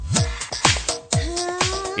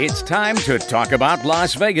It's time to talk about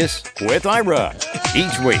Las Vegas with Ira.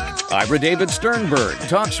 Each week, Ira David Sternberg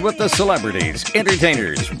talks with the celebrities,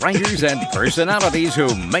 entertainers, writers, and personalities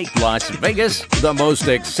who make Las Vegas the most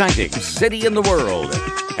exciting city in the world.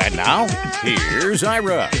 And now, here's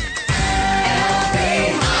Ira.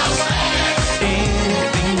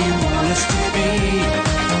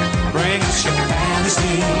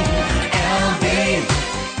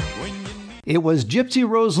 It was Gypsy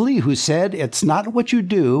Rose Lee who said, "It's not what you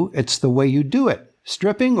do, it's the way you do it.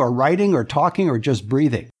 Stripping or writing or talking or just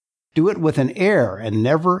breathing. Do it with an air and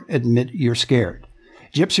never admit you're scared."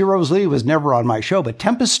 Gypsy Rose Lee was never on my show, but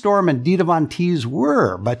Tempest Storm and Dita Von Teese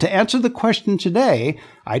were. But to answer the question today,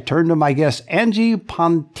 I turned to my guest Angie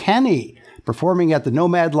Pontani, performing at the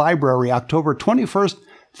Nomad Library October 21st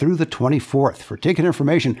through the 24th. For ticket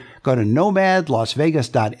information, go to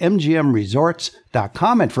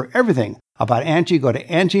nomadlasvegas.mgmresorts.com. And for everything about Angie, go to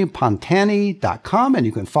angiepontani.com, and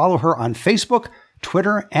you can follow her on Facebook,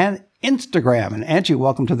 Twitter, and Instagram. And Angie,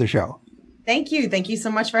 welcome to the show. Thank you. Thank you so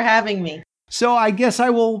much for having me. So I guess I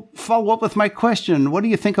will follow up with my question. What do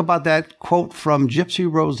you think about that quote from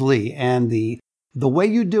Gypsy Rose Lee and the way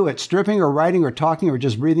you do it, stripping or writing or talking or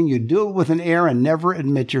just breathing, you do it with an air and never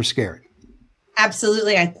admit you're scared?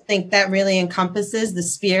 Absolutely. I think that really encompasses the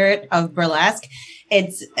spirit of burlesque.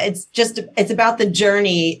 It's about the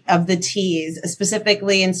journey of the tease,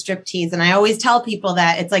 specifically in strip tease. And I always tell people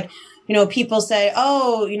that it's like, people say,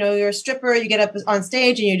 oh, you're a stripper, you get up on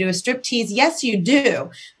stage and you do a strip tease. Yes, you do.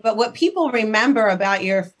 But what people remember about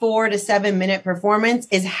your 4 to 7 minute performance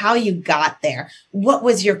is how you got there. What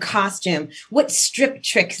was your costume? What strip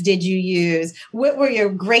tricks did you use? What were your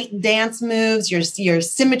great dance moves, your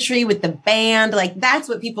symmetry with the band? Like, that's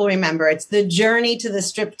what people remember. It's the journey to the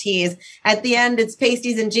strip tease. At the end, it's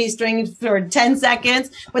pasties and G-strings for 10 seconds,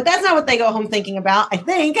 but that's not what they go home thinking about, I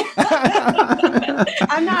think.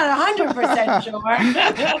 I'm not 100% sure.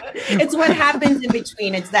 It's what happens in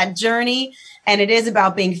between. It's that journey, and it is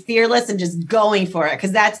about being fearless and just going for it,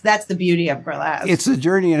 because that's the beauty of burlesque. It's the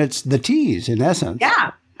journey and it's the tease, in essence.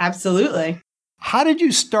 Yeah, absolutely. How did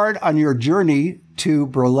you start on your journey to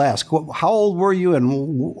burlesque? How old were you,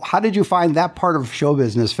 and how did you find that part of show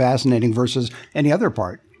business fascinating versus any other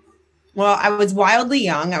part? Well, I was wildly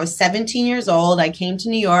young. I was 17 years old. I came to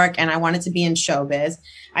New York and I wanted to be in showbiz.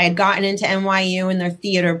 I had gotten into NYU in their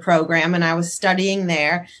theater program and I was studying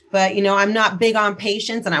there. But, I'm not big on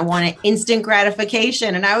patience and I wanted instant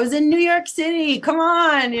gratification. And I was in New York City. Come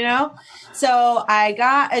on, So I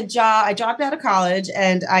got a job. I dropped out of college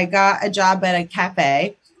and I got a job at a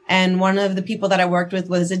cafe. And one of the people that I worked with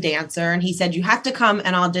was a dancer. And he said, you have to come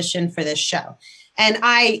and audition for this show. And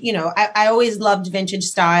I always loved vintage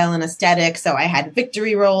style and aesthetic. So I had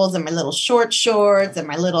victory rolls and my little short shorts and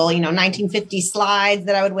my little, 1950 slides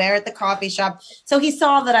that I would wear at the coffee shop. So he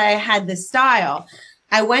saw that I had this style.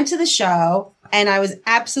 I went to the show and I was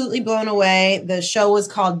absolutely blown away. The show was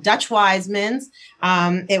called Dutch Wiseman's.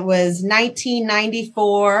 It was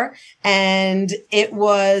 1994 and it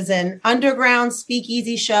was an underground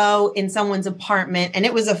speakeasy show in someone's apartment. And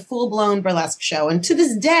it was a full-blown burlesque show. And to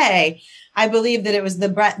this day, I believe that it was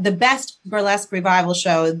the best burlesque revival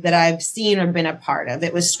show that I've seen or been a part of.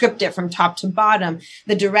 It was scripted from top to bottom.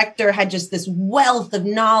 The director had just this wealth of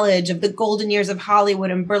knowledge of the golden years of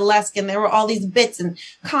Hollywood and burlesque. And there were all these bits and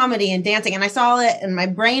comedy and dancing. And I saw it and my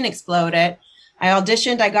brain exploded. I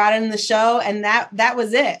auditioned, I got in the show, and that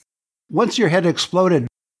was it. Once your head exploded,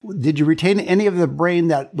 did you retain any of the brain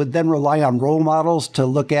that would then rely on role models to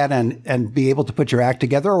look at and be able to put your act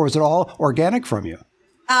together? Or was it all organic from you?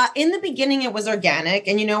 In the beginning, it was organic.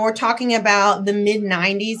 And, we're talking about the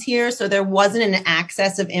mid-90s here. So there wasn't an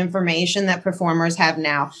access of information that performers have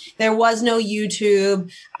now. There was no YouTube.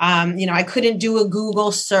 I couldn't do a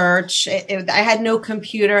Google search. I had no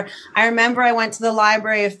computer. I remember I went to the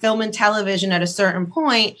Library of Film and Television at a certain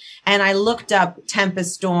point, and I looked up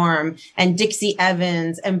Tempest Storm and Dixie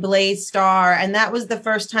Evans and Blaze Starr. And that was the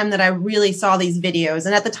first time that I really saw these videos.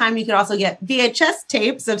 And at the time, you could also get VHS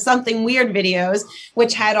tapes of Something Weird videos,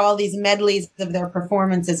 which had all these medleys of their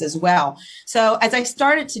performances as well. So as I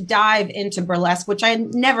started to dive into burlesque, which I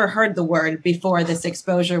had never heard the word before this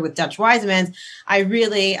exposure with Dutch Wiseman's, I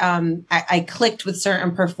really, I clicked with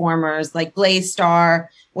certain performers. Like Blaze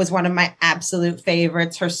Starr was one of my absolute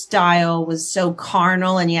favorites. Her style was so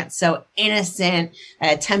carnal and yet so innocent.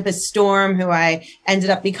 Tempest Storm, who I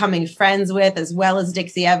ended up becoming friends with, as well as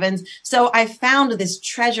Dixie Evans. So I found this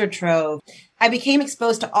treasure trove I became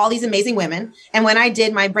exposed to all these amazing women. And when I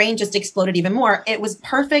did, my brain just exploded even more. It was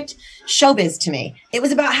perfect showbiz to me. It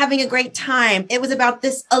was about having a great time. It was about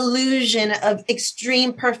this illusion of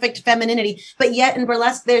extreme perfect femininity. But yet in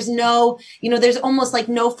burlesque, there's no, there's almost like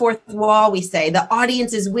no fourth wall, we say. The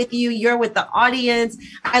audience is with you. You're with the audience.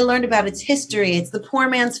 I learned about its history. It's the poor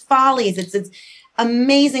man's follies. It's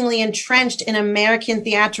amazingly entrenched in American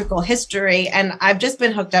theatrical history. And I've just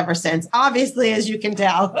been hooked ever since, obviously, as you can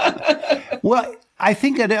tell. Well, I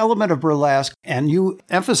think an element of burlesque, and you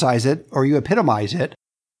emphasize it or you epitomize it,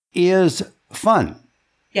 is fun.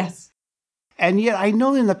 Yes. And yet I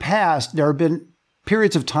know in the past there have been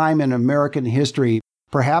periods of time in American history,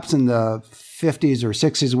 perhaps in the 50s or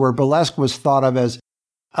 60s, where burlesque was thought of as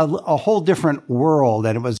a whole different world.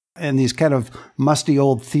 And it was in these kind of musty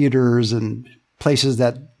old theaters and places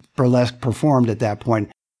that burlesque performed at that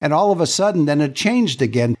point. And all of a sudden, then it changed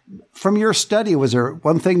again. From your study, was there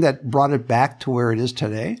one thing that brought it back to where it is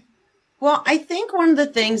today? Well, I think one of the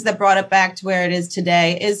things that brought it back to where it is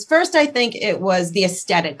today is first, I think it was the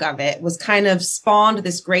aesthetic of it. It was kind of spawned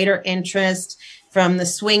this greater interest from the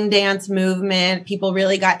swing dance movement. People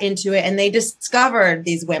really got into it and they discovered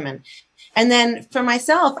these women. And then for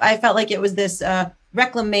myself, I felt like it was this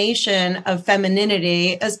reclamation of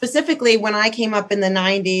femininity, specifically when I came up in the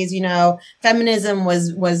 90s, feminism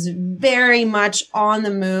was very much on the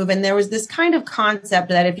move. And there was this kind of concept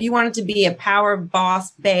that if you wanted to be a power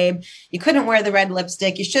boss babe, you couldn't wear the red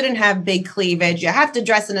lipstick. You shouldn't have big cleavage. You have to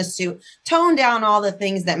dress in a suit, tone down all the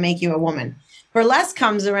things that make you a woman. Burlesque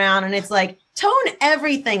comes around and it's like, tone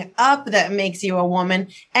everything up that makes you a woman,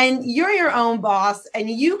 and you're your own boss and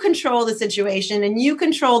you control the situation and you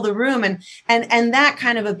control the room. And that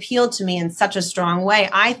kind of appealed to me in such a strong way.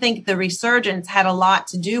 I think the resurgence had a lot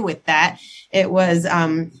to do with that. It was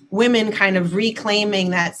women kind of reclaiming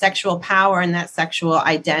that sexual power and that sexual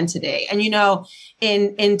identity. And,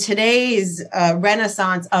 in today's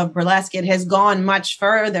renaissance of burlesque, it has gone much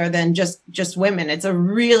further than just women. It's a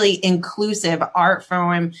really inclusive art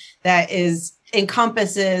form that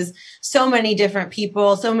encompasses so many different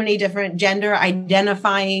people, so many different gender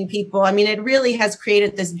identifying people. I mean, it really has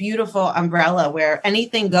created this beautiful umbrella where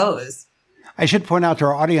anything goes. I should point out to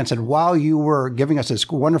our audience that while you were giving us this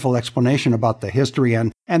wonderful explanation about the history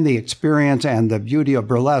and the experience and the beauty of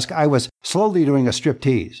burlesque, I was slowly doing a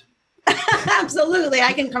striptease. Absolutely.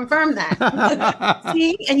 I can confirm that.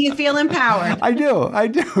 See, and you feel empowered. I do.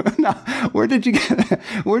 Now, where did you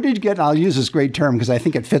get, I'll use this great term because I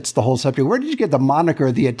think it fits the whole subject. Where did you get the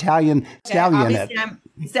moniker, the Italian stallionette?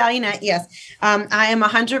 Stallionette, yes. I am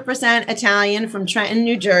 100% Italian from Trenton,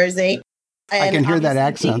 New Jersey. I can hear that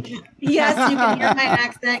accent. Yes, you can hear my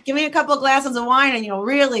accent. Give me a couple of glasses of wine and you'll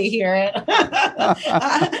really hear it.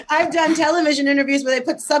 I've done television interviews where they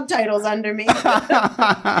put subtitles under me. But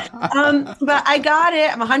I got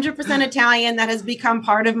it. I'm 100% Italian. That has become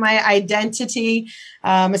part of my identity,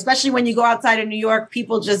 especially when you go outside of New York.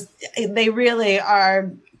 People they really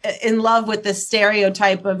are in love with the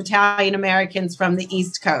stereotype of Italian Americans from the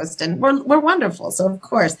East Coast. And we're wonderful. So, of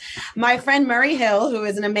course, my friend Murray Hill, who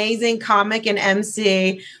is an amazing comic and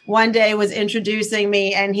MC, one day was introducing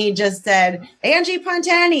me and he just said, Angie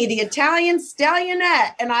Pontani, the Italian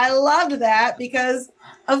stallionette. And I loved that because,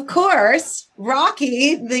 of course,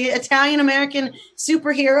 Rocky, the Italian American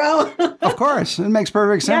superhero. Of course. It makes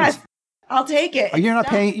perfect sense. Yes, I'll take it. You're not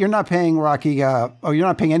paying Rocky, you're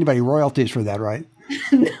not paying anybody royalties for that, right?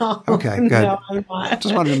 No. Okay, good. No, I'm not.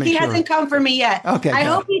 Just wanted to make sure. He hasn't come for me yet. Okay. I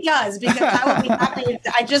hope he does because I will be happy.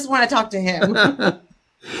 I just want to talk to him.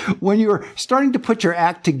 When you were starting to put your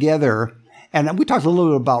act together, and we talked a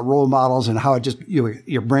little bit about role models and how it just,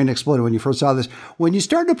 your brain exploded when you first saw this. When you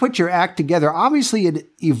started to put your act together, obviously it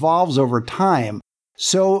evolves over time.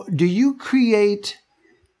 So do you create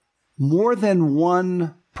more than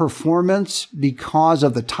one performance because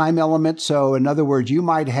of the time element? So in other words, you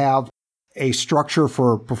might have a structure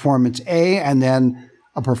for performance A and then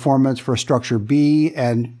a performance for structure B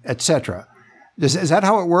and et cetera. Is that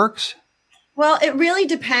how it works? Well, it really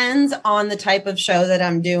depends on the type of show that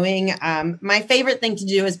I'm doing. My favorite thing to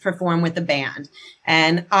do is perform with the band.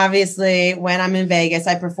 And obviously, when I'm in Vegas,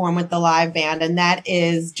 I perform with the live band. And that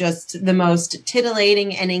is just the most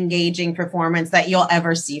titillating and engaging performance that you'll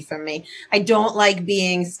ever see from me. I don't like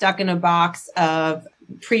being stuck in a box of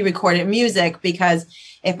pre-recorded music because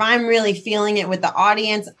if I'm really feeling it with the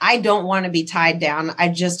audience, I don't want to be tied down. I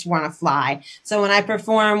just want to fly. So when I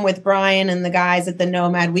perform with Brian and the guys at the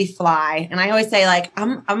Nomad, we fly. And I always say, like,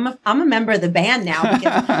 I'm a member of the band now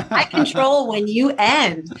because I control when you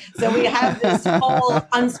end. So we have this whole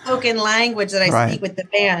unspoken language that I speak with the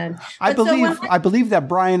band. I believe that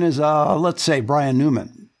Brian is, let's say, Brian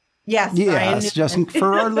Newman. Yes, Yes, just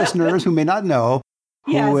for our listeners who may not know,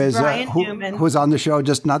 who was on the show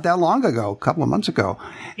just not that long ago, a couple of months ago.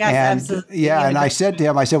 Yes, absolutely. Yeah, and I said to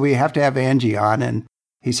him, we have to have Angie on, and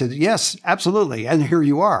he said, yes, absolutely, and here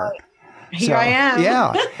you are. Here I am.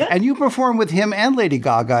 Yeah, and you performed with him and Lady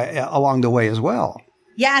Gaga along the way as well.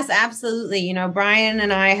 Yes, absolutely. You know, Brian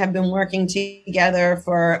and I have been working together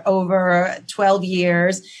for over 12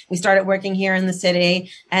 years. We started working here in the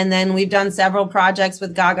city, and then we've done several projects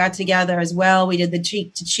with Gaga together as well. We did the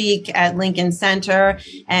Cheek to Cheek at Lincoln Center,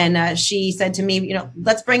 and she said to me, you know,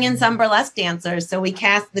 let's bring in some burlesque dancers. So we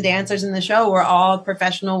cast the dancers in the show. We're all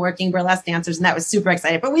professional working burlesque dancers, and that was super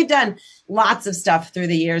exciting. But we've done lots of stuff through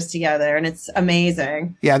the years together, and it's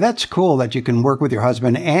amazing. Yeah, that's cool that you can work with your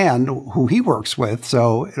husband and who he works with.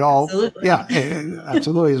 So it all, absolutely. Yeah,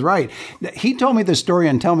 absolutely is right. He told me the story,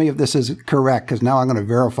 and tell me if this is correct, because now I'm going to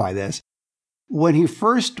verify this. When he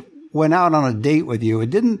first went out on a date with you, it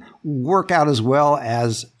didn't work out as well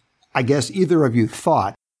as I guess either of you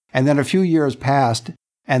thought. And then a few years passed,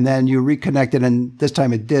 and then you reconnected, and this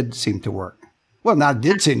time it did seem to work. Well, not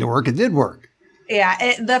did seem to work, it did work.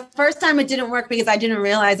 Yeah, the first time it didn't work because I didn't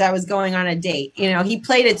realize I was going on a date. You know, he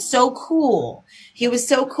played it so cool. He was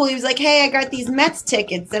so cool. He was like, hey, I got these Mets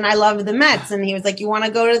tickets and I love the Mets. And he was like, you want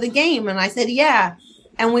to go to the game? And I said, yeah.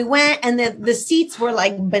 And we went, and the seats were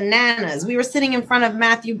like bananas. We were sitting in front of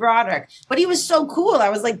Matthew Broderick, but he was so cool. I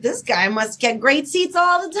was like, this guy must get great seats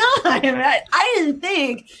all the time. I didn't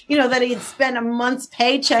think, you know, that he'd spent a month's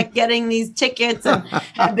paycheck getting these tickets and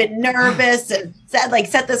had been nervous and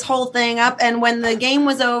set this whole thing up. And when the game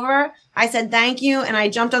was over, I said, thank you. And I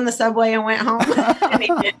jumped on the subway and went home. And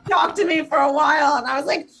he didn't talk to me for a while. And I was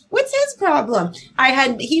like, what's his problem?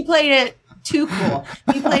 He played it too cool.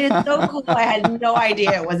 He played it so cool. I had no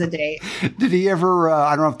idea it was a date. Did he ever,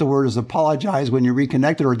 I don't know if the word is apologize when you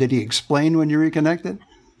reconnected, or did he explain when you reconnected?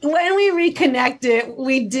 When we reconnected,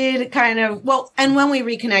 we did and when we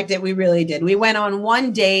reconnected, we really did. We went on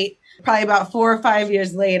one date, probably about 4 or 5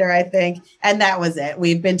 years later, I think. And that was it.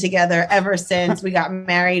 We've been together ever since. We got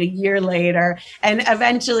married a year later. And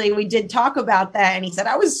eventually we did talk about that. And he said,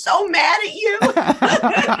 I was so mad at you.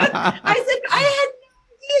 I said,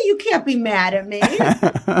 you can't be mad at me.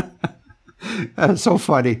 That's so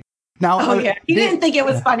funny. Now, he didn't think it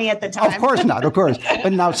was funny at the time. Of course not, of course.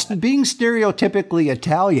 But now, being stereotypically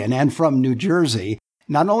Italian and from New Jersey,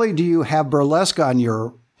 not only do you have burlesque on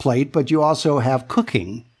your plate, but you also have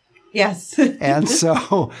cooking. Yes. And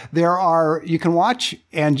so you can watch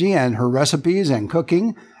Angie and her recipes and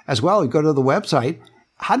cooking as well. You go to the website.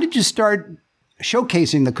 How did you start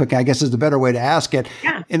showcasing the cooking, I guess is the better way to ask it.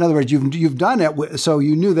 Yeah. In other words, you've done it, so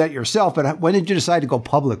you knew that yourself, but when did you decide to go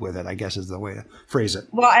public with it, I guess is the way to phrase it.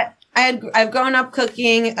 Well, I've grown up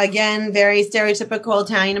cooking, again, very stereotypical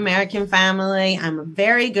Italian-American family. I'm a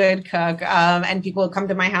very good cook, and people come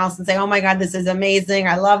to my house and say, oh my God, this is amazing.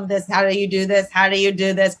 I love this. How do you do this? How do you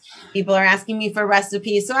do this? People are asking me for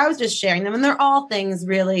recipes. So I was just sharing them, and they're all things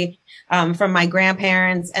really from my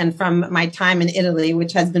grandparents and from my time in Italy,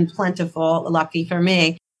 which has been plentiful, lucky for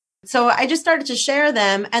me. So I just started to share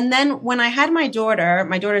them. And then when I had my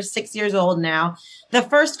daughter's 6 years old now, the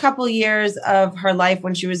first couple years of her life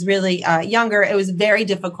when she was really younger, it was very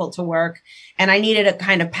difficult to work. And I needed a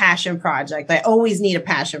kind of passion project. I always need a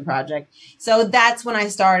passion project. So that's when I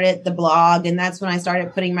started the blog, and that's when I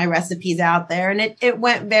started putting my recipes out there. And it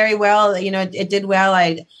went very well. You know, it did well.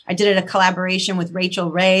 I did it a collaboration with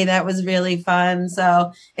Rachel Ray. That was really fun.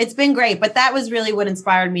 So it's been great. But that was really what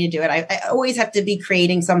inspired me to do it. I always have to be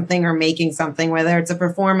creating something or making something, whether it's a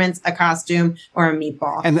performance, a costume, or a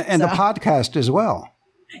meatball. And the podcast as well.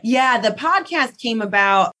 Yeah, the podcast came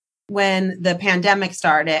about when the pandemic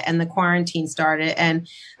started and the quarantine started. And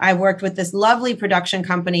I worked with this lovely production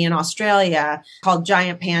company in Australia called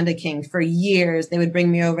Giant Panda King for years. They would bring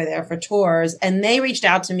me over there for tours, and they reached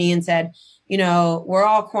out to me and said, you know, we're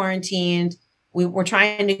all quarantined. We're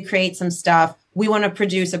trying to create some stuff. We want to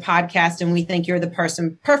produce a podcast, and we think you're the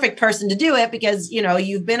perfect person to do it because, you know,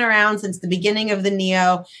 you've been around since the beginning of the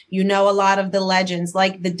Neo. You know a lot of the legends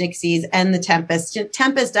like the Dixies and the Tempest.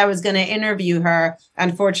 Tempest, I was going to interview her.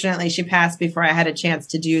 Unfortunately, she passed before I had a chance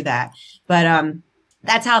to do that. But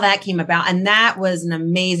that's how that came about. And that was an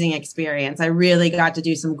amazing experience. I really got to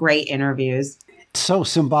do some great interviews. So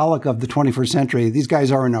symbolic of the 21st century. These guys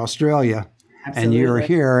are in Australia. Absolutely. And you're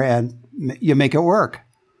here, and you make it work.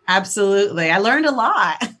 Absolutely. I learned a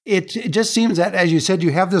lot. It just seems that, as you said,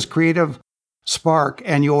 you have this creative spark,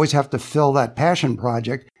 and you always have to fill that passion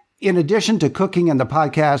project. In addition to cooking and the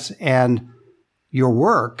podcast and your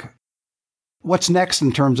work, what's next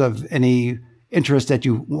in terms of any interest that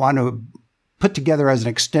you want to put together as an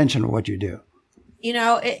extension of what you do?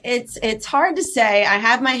 It's hard to say. I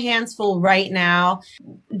have my hands full right now.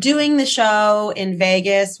 Doing the show in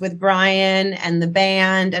Vegas with Brian and the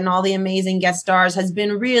band and all the amazing guest stars has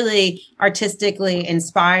been really artistically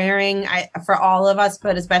inspiring for all of us,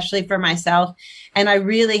 but especially for myself. And I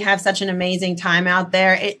really have such an amazing time out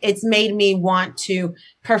there. It's made me want to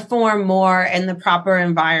perform more in the proper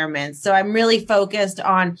environment. So I'm really focused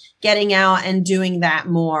on getting out and doing that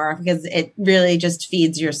more because it really just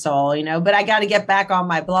feeds your soul, but I got to get back on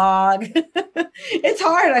my blog. It's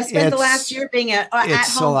hard. I spent the last year being at home.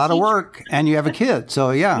 It's a lot of work and you have a kid.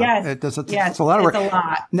 So yeah, it's a lot of work. It's a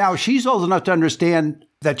lot. Now she's old enough to understand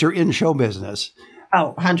that you're in show business.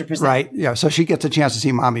 Oh, 100%. Right. Yeah. So she gets a chance to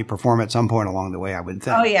see mommy perform at some point along the way, I would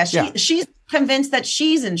think. Oh, yeah. She's convinced that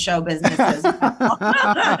she's in show business as well.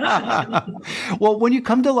 Well, when you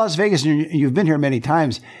come to Las Vegas, and you've been here many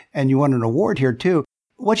times and you won an award here too,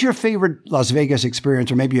 what's your favorite Las Vegas experience?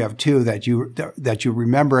 Or maybe you have two that you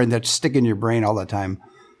remember and that stick in your brain all the time.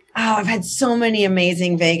 Oh, I've had so many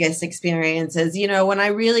amazing Vegas experiences. When I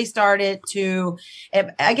really started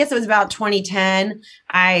I guess it was about 2010,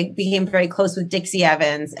 I became very close with Dixie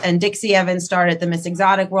Evans. And Dixie Evans started the Miss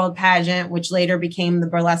Exotic World pageant, which later became the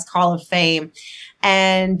Burlesque Hall of Fame.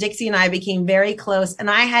 And Dixie and I became very close. And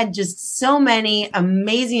I had just so many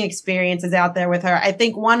amazing experiences out there with her. I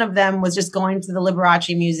think one of them was just going to the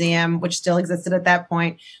Liberace Museum, which still existed at that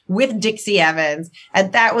point, with Dixie Evans.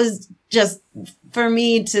 And that was just for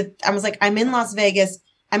me I was like, I'm in Las Vegas.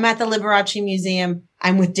 I'm at the Liberace Museum.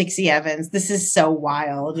 I'm with Dixie Evans. This is so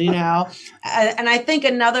wild, And I think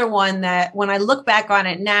another one that when I look back on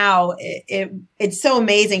it now, it's so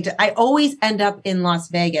amazing. I always end up in Las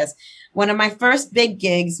Vegas. One of my first big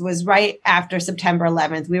gigs was right after September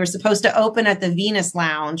 11th. We were supposed to open at the Venus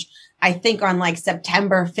Lounge, I think on like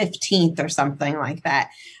September 15th or something like that.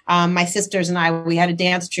 My sisters and I, we had a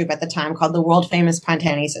dance troupe at the time called the World Famous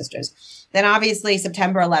Pantani Sisters. Then obviously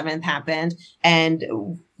September 11th happened and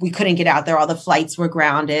we couldn't get out there. All the flights were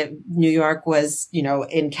grounded. New York was,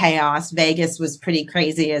 in chaos. Vegas was pretty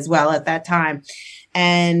crazy as well at that time.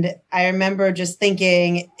 And I remember just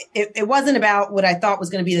thinking it wasn't about what I thought was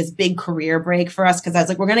going to be this big career break for us. Cause I was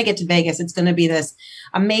like, we're going to get to Vegas. It's going to be this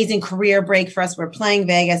amazing career break for us. We're playing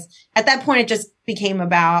Vegas. At that point, it just became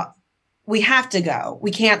about, we have to go.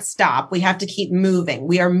 We can't stop. We have to keep moving.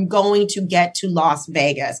 We are going to get to Las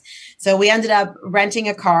Vegas. So we ended up renting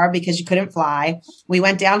a car because you couldn't fly. We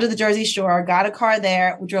went down to the Jersey Shore, got a car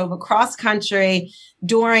there. We drove across country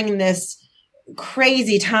during this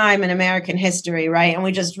crazy time in American history, right? And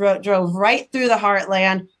we just drove right through the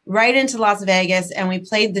heartland, right into Las Vegas, and we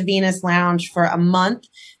played the Venus Lounge for a month.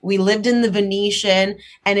 We lived in the Venetian,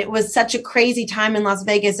 and it was such a crazy time in Las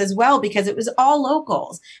Vegas as well because it was all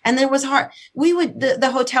locals. And there was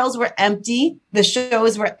the hotels were empty, the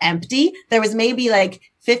shows were empty. There was maybe like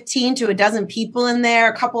 15 to a dozen people in there,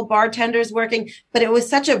 a couple bartenders working, but it was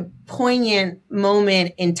such a poignant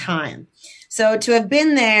moment in time. So to have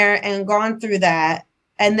been there and gone through that,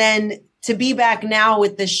 and then to be back now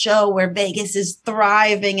with this show where Vegas is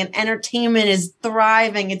thriving and entertainment is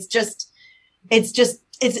thriving, it's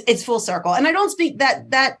full circle. And I don't speak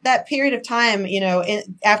that period of time,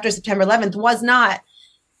 after September 11th was not,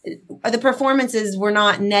 the performances were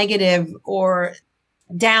not negative or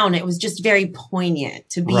down. It was just very poignant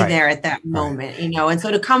to be there at that moment, and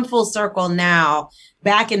so to come full circle now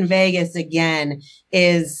back in Vegas again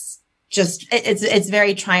is just, it's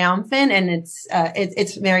very triumphant and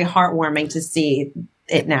it's very heartwarming to see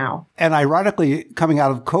it now. And ironically, coming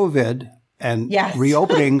out of COVID and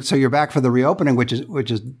reopening, so you're back for the reopening, which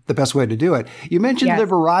is the best way to do it. You mentioned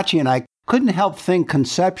Liberace, and I couldn't help think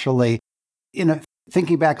conceptually,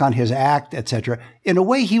 thinking back on his act, etc. In a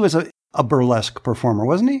way, he was a burlesque performer,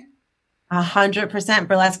 wasn't he? 100%.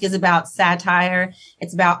 Burlesque is about satire.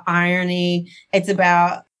 It's about irony.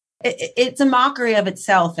 It's a mockery of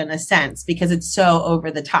itself in a sense because it's so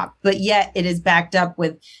over the top, but yet it is backed up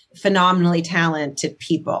with phenomenally talented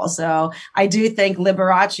people. So I do think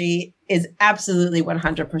Liberace is absolutely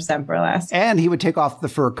 100% burlesque. And he would take off the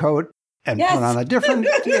fur coat and put on a different,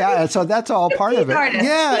 so that's all part of it.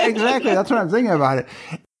 Yeah, exactly. That's what I'm thinking about it.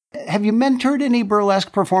 Have you mentored any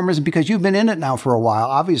burlesque performers? Because you've been in it now for a while,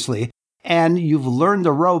 obviously, and you've learned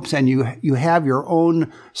the ropes and you have your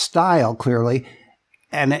own style clearly.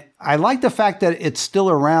 And I like the fact that it's still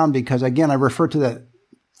around because, again, I refer to that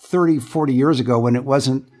 30, 40 years ago when it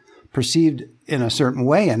wasn't perceived in a certain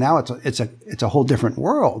way. And now it's a whole different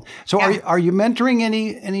world. So are you mentoring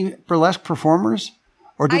any burlesque performers?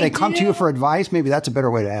 Or do they come to you for advice? Maybe that's a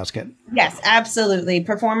better way to ask it. Yes, absolutely.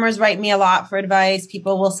 Performers write me a lot for advice.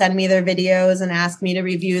 People will send me their videos and ask me to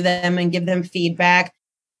review them and give them feedback.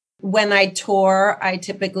 When I tour, I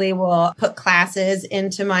typically will put classes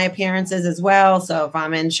into my appearances as well. So if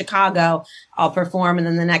I'm in Chicago, I'll perform, and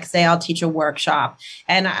then the next day I'll teach a workshop.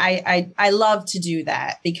 And I love to do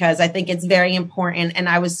that because I think it's very important. And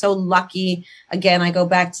I was so lucky. Again, I go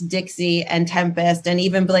back to Dixie and Tempest and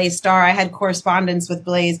even Blaze Starr. I had correspondence with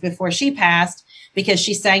Blaze before she passed, because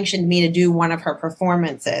she sanctioned me to do one of her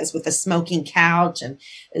performances with the smoking couch and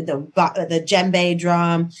the djembe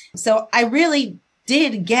drum. So I really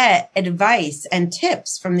did get advice and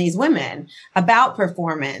tips from these women about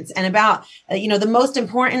performance and about, the most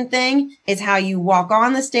important thing is how you walk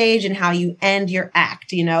on the stage and how you end your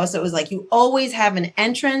act, So it was like you always have an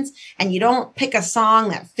entrance and you don't pick a song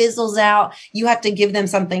that fizzles out. You have to give them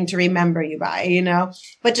something to remember you by,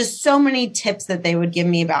 But just so many tips that they would give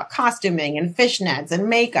me about costuming and fishnets and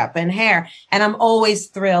makeup and hair. And I'm always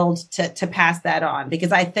thrilled to pass that on,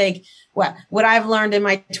 because I think what I've learned in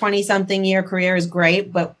my 20-something year career is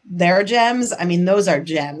great, but their gems, those are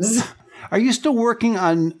gems. Are you still working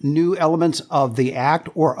on new elements of the act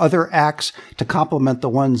or other acts to complement the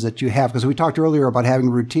ones that you have? Because we talked earlier about having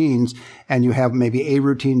routines, and you have maybe A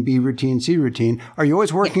routine, B routine, C routine. Are you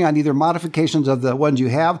always working on either modifications of the ones you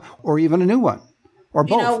have or even a new one? Or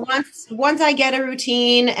both? Once I get a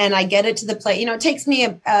routine and I get it to the plate, it takes me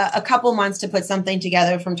a couple months to put something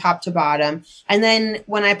together from top to bottom. And then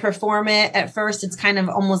when I perform it, at first, it's kind of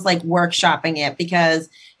almost like workshopping it, because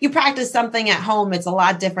you practice something at home. It's a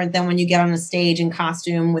lot different than when you get on a stage in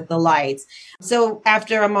costume with the lights. So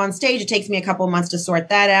after I'm on stage, it takes me a couple months to sort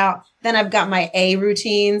that out. Then I've got my A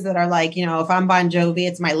routines that are like, if I'm Bon Jovi,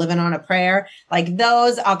 it's my Living on a Prayer. Like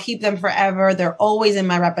those, I'll keep them forever. They're always in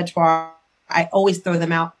my repertoire. I always throw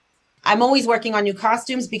them out. I'm always working on new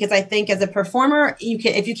costumes, because I think as a performer,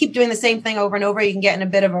 if you keep doing the same thing over and over, you can get in a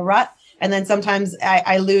bit of a rut. And then sometimes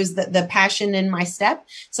I lose the passion in my step.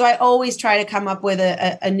 So I always try to come up with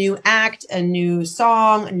a new act, a new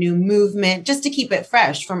song, a new movement, just to keep it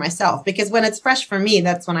fresh for myself. Because when it's fresh for me,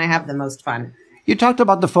 that's when I have the most fun. You talked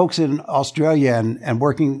about the folks in Australia and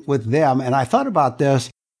working with them. And I thought about this.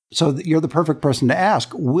 So you're the perfect person to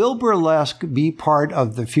ask. Will burlesque be part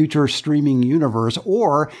of the future streaming universe,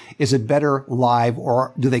 or is it better live,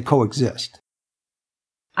 or do they coexist?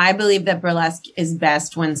 I believe that burlesque is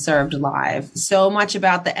best when served live. So much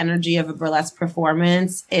about the energy of a burlesque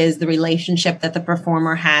performance is the relationship that the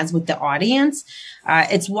performer has with the audience.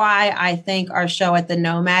 It's why I think our show at the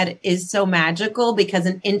Nomad is so magical, because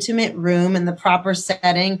an intimate room and the proper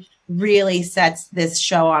setting really sets this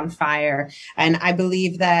show on fire. And I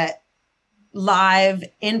believe that live,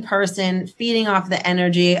 in person, feeding off the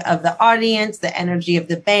energy of the audience, the energy of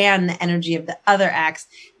the band, the energy of the other acts,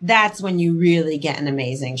 that's when you really get an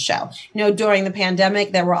amazing show. During the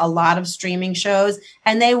pandemic, there were a lot of streaming shows,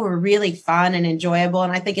 and they were really fun and enjoyable.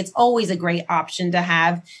 And I think it's always a great option to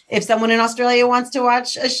have. If someone in Australia wants to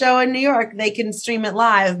watch a show in New York, they can stream it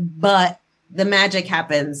live, but the magic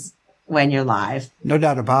happens when you're live. No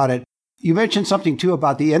doubt about it. You mentioned something, too,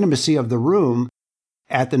 about the intimacy of the room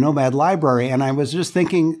at the Nomad Library. And I was just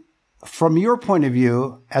thinking, from your point of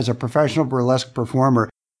view, as a professional burlesque performer,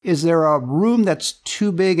 is there a room that's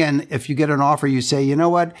too big? And if you get an offer, you say, you know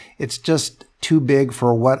what, it's just too big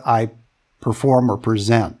for what I perform or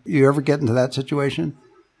present. You ever get into that situation?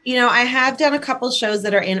 I have done a couple shows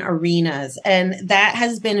that are in arenas, and that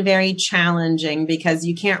has been very challenging because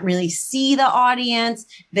you can't really see the audience.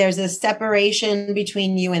 There's a separation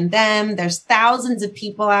between you and them. There's thousands of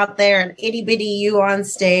people out there and itty bitty you on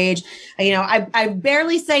stage. I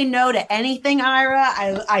barely say no to anything,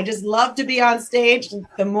 Ira. I just love to be on stage.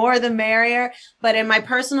 The more, the merrier. But in my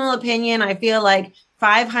personal opinion, I feel like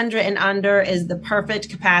 500 and under is the perfect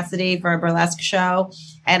capacity for a burlesque show.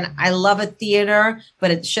 And I love a theater, but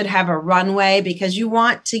it should have a runway, because you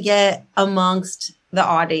want to get amongst the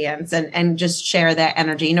audience and just share that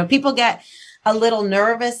energy. People get a little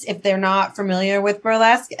nervous if they're not familiar with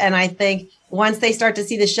burlesque. And I think once they start to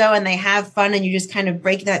see the show and they have fun and you just kind of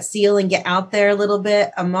break that seal and get out there a little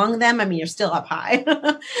bit among them, you're still up high,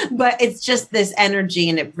 but it's just this energy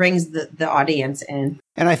and it brings the audience in.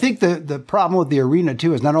 And I think the problem with the arena,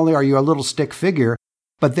 too, is not only are you a little stick figure,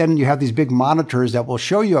 but then you have these big monitors that will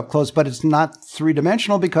show you up close, but it's not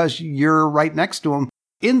three-dimensional because you're right next to them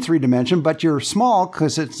in three-dimension, but you're small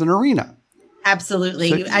because it's an arena. Absolutely.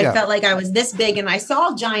 So, yeah. I felt like I was this big and I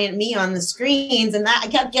saw giant me on the screens, and that I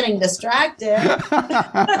kept getting distracted.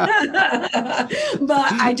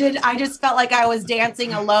 But I just felt like I was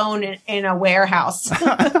dancing alone in a warehouse.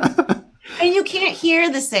 And you can't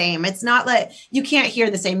hear the same. It's not like you can't hear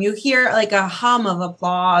the same. You hear like a hum of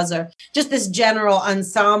applause or just this general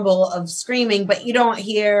ensemble of screaming, but you don't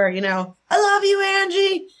hear, I love you,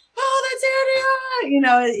 Angie. oh, that's Andy. You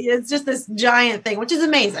know, it's just this giant thing, which is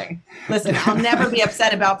amazing. Listen, I'll never be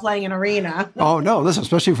upset about playing an arena. Oh, no, listen,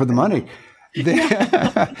 especially for the money.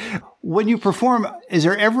 When you perform, is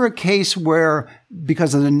there ever a case where,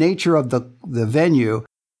 because of the nature of the venue,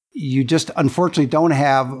 you just unfortunately don't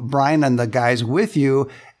have Brian and the guys with you,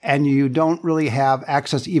 and you don't really have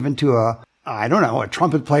access even to a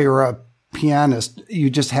trumpet player or a pianist? You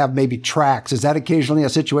just have maybe tracks. Is that occasionally a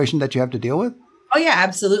situation that you have to deal with? Oh, yeah,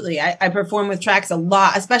 absolutely. I perform with tracks a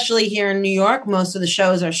lot, especially here in New York. Most of the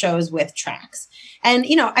shows are shows with tracks. And,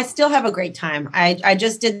 you know, I still have a great time. I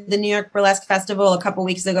just did the New York Burlesque Festival a couple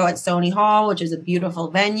weeks ago at Sony Hall, which is a beautiful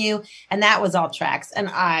venue. And that was all tracks. And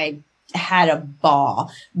I had a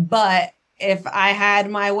ball. But if I had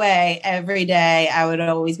my way every day, I would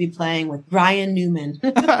always be playing with Brian Newman.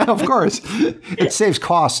 Of course. It saves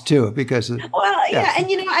costs, too, because... yeah.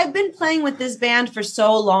 And, you know, I've been playing with this band for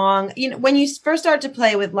so long. You know, when you first start to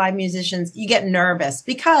play with live musicians, you get nervous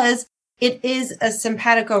because it is a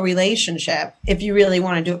simpatico relationship if you really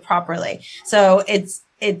want to do it properly. So it's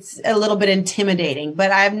a little bit intimidating.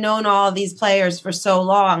 But I've known all these players for so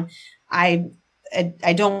long. I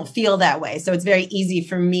don't feel that way. So it's very easy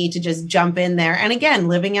for me to just jump in there. And again,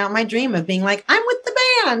 living out my dream of being like, I'm with the band.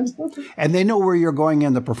 And they know where you're going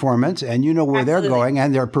in the performance, and you know where Absolutely. They're going,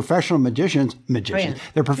 and they're professional magicians. Oh, yeah.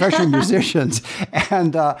 They're professional musicians,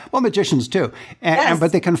 and magicians too.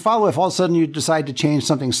 But they can follow if all of a sudden you decide to change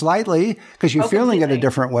something slightly because you're feeling completely. It a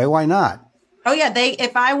different way. Why not? Oh, yeah.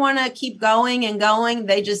 If I want to keep going and going,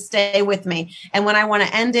 they just stay with me. And when I want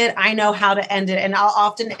to end it, I know how to end it. And I'll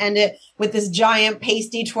often end it with this giant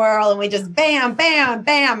pasty twirl. And we just bam, bam,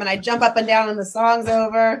 bam. And I jump up and down and the song's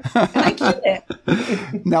over. And I keep it.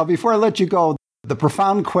 Now, before I let you go, the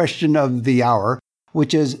profound question of the hour,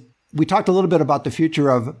 which is, we talked a little bit about the future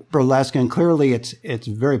of burlesque, and clearly it's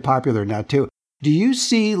very popular now, too. Do you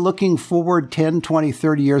see, looking forward 10, 20,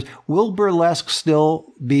 30 years, will burlesque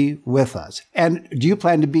still be with us? And do you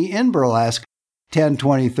plan to be in burlesque 10,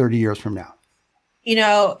 20, 30 years from now? You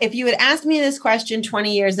know, if you had asked me this question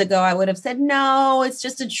 20 years ago, I would have said, no, it's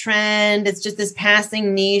just a trend. It's just this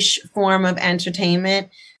passing niche form of entertainment.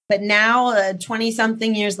 But now,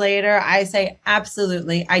 20-something years later, I say,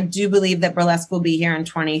 absolutely. I do believe that burlesque will be here in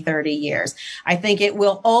 20, 30 years. I think it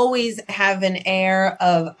will always have an air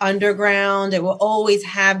of underground. It will always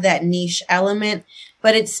have that niche element.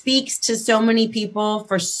 But it speaks to so many people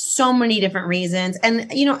for so many different reasons.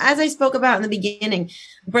 And, you know, as I spoke about in the beginning,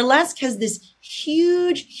 burlesque has this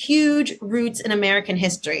huge, huge roots in American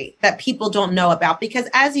history that people don't know about. Because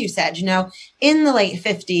as you said, you know, in the late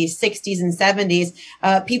 50s, 60s, and 70s,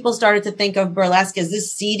 people started to think of burlesque as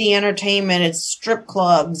this seedy entertainment. It's strip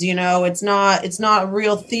clubs, you know, it's not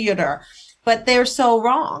real theater. But they're so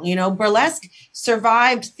wrong. You know, burlesque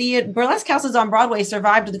survived burlesque houses on Broadway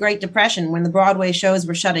survived the Great Depression when the Broadway shows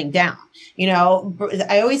were shutting down. You know,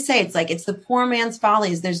 I always say it's the poor man's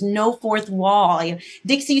follies. There's no fourth wall. You know,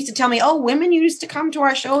 Dixie used to tell me, oh, women used to come to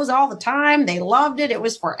our shows all the time. They loved it. It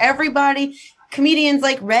was for everybody. Comedians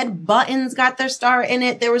like Red Buttons got their start in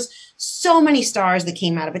it. There was so many stars that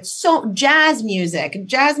came out of it. So jazz music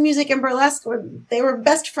and burlesque they were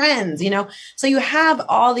best friends, you know? So you have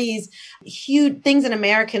all these huge things in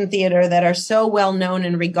American theater that are so well known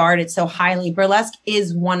and regarded so highly. Burlesque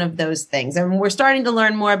is one of those things. And we're starting to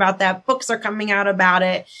learn more about that. Books are coming out about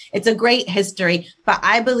it. It's a great history, but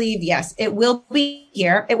I believe, yes, it will be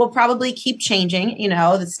here. It will probably keep changing, you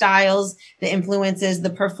know, the styles, the influences, the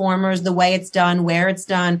performers, the way it's done, where it's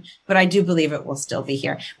done. But I do believe it will still be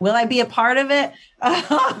here. Will I be a part of it?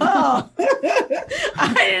 Oh,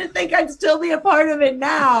 I didn't think I'd still be a part of it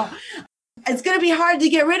now. It's going to be hard to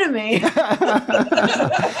get rid of me.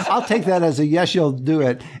 I'll take that as a yes, you'll do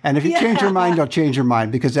it. And if you change your mind, you'll change your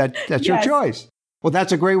mind because that's your choice. Well,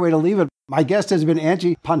 that's a great way to leave it. My guest has been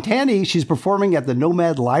Angie Pontani. She's performing at the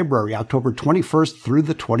Nomad Library, October 21st through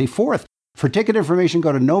the 24th. For ticket information,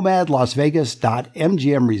 go to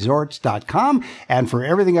nomadlasvegas.mgmresorts.com. And for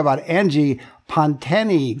everything about Angie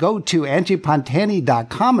Pontani, go to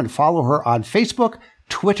angiepontani.com and follow her on Facebook,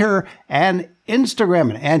 Twitter, and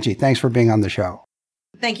Instagram. And Angie, thanks for being on the show.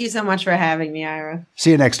 Thank you so much for having me, Ira.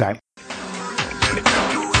 See you next time.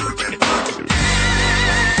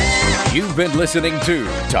 You've been listening to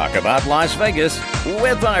Talk About Las Vegas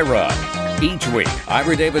with Ira. Each week,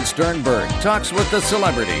 Ira David Sternberg talks with the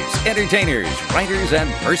celebrities, entertainers, writers,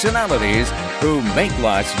 and personalities who make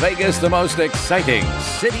Las Vegas the most exciting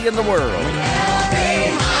city in the world.